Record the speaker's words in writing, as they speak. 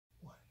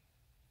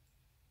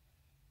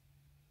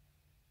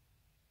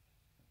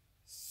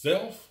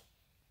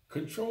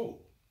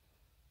self-control.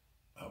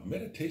 Our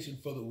meditation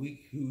for the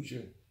week,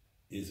 Hoosier,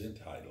 is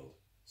entitled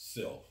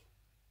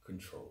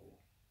Self-Control.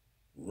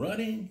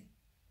 Running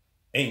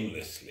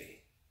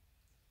aimlessly.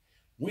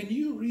 When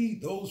you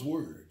read those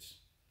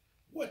words,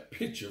 what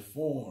picture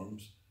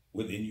forms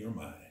within your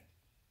mind?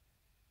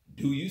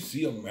 Do you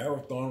see a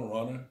marathon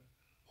runner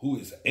who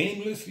is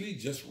aimlessly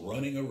just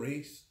running a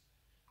race?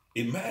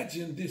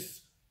 Imagine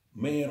this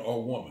man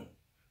or woman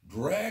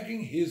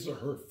dragging his or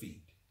her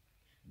feet,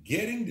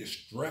 getting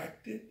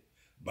distracted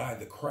by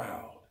the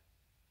crowd,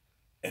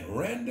 and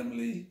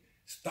randomly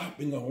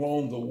stopping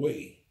along the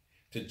way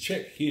to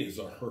check his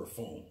or her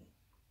phone.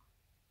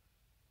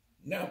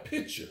 Now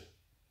picture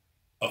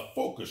a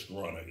focused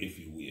runner, if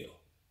you will,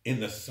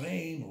 in the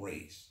same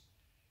race.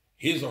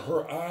 His or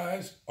her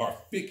eyes are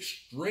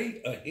fixed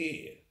straight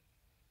ahead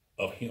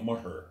of him or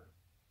her.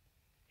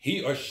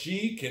 He or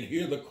she can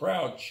hear the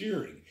crowd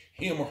cheering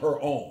him or her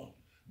on,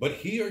 but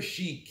he or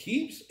she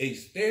keeps a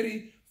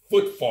steady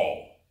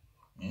footfall,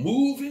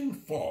 moving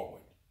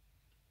forward.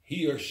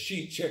 He or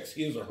she checks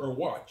his or her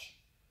watch,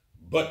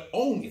 but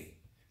only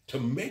to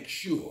make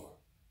sure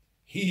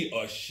he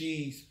or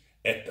she's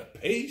at the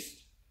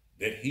pace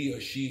that he or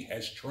she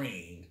has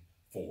trained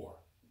for.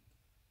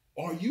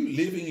 Are you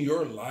living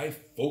your life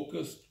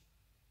focused,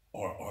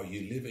 or are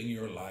you living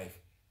your life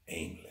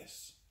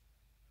aimless?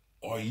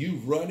 Are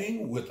you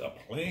running with a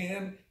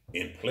plan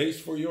in place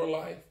for your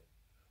life,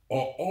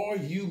 or are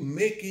you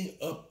making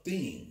up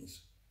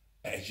things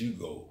as you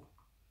go?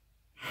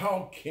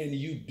 How can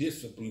you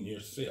discipline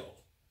yourself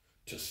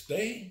to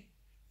stay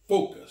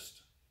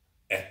focused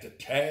at the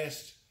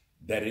task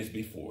that is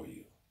before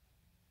you?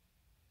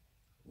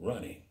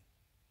 Running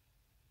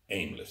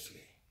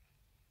aimlessly.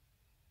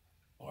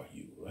 Are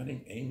you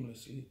running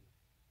aimlessly,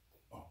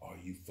 or are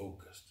you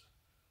focused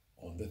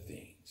on the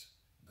things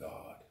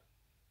God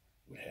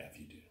would have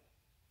you do?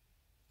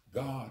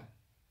 God,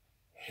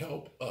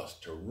 help us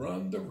to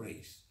run the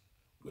race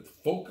with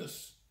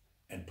focus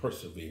and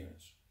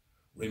perseverance.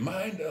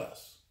 Remind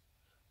us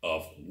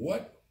of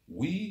what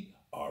we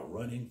are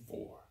running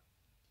for.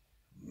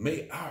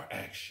 May our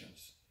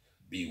actions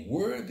be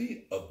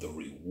worthy of the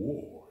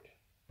reward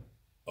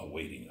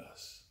awaiting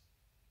us.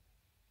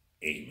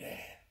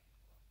 Amen.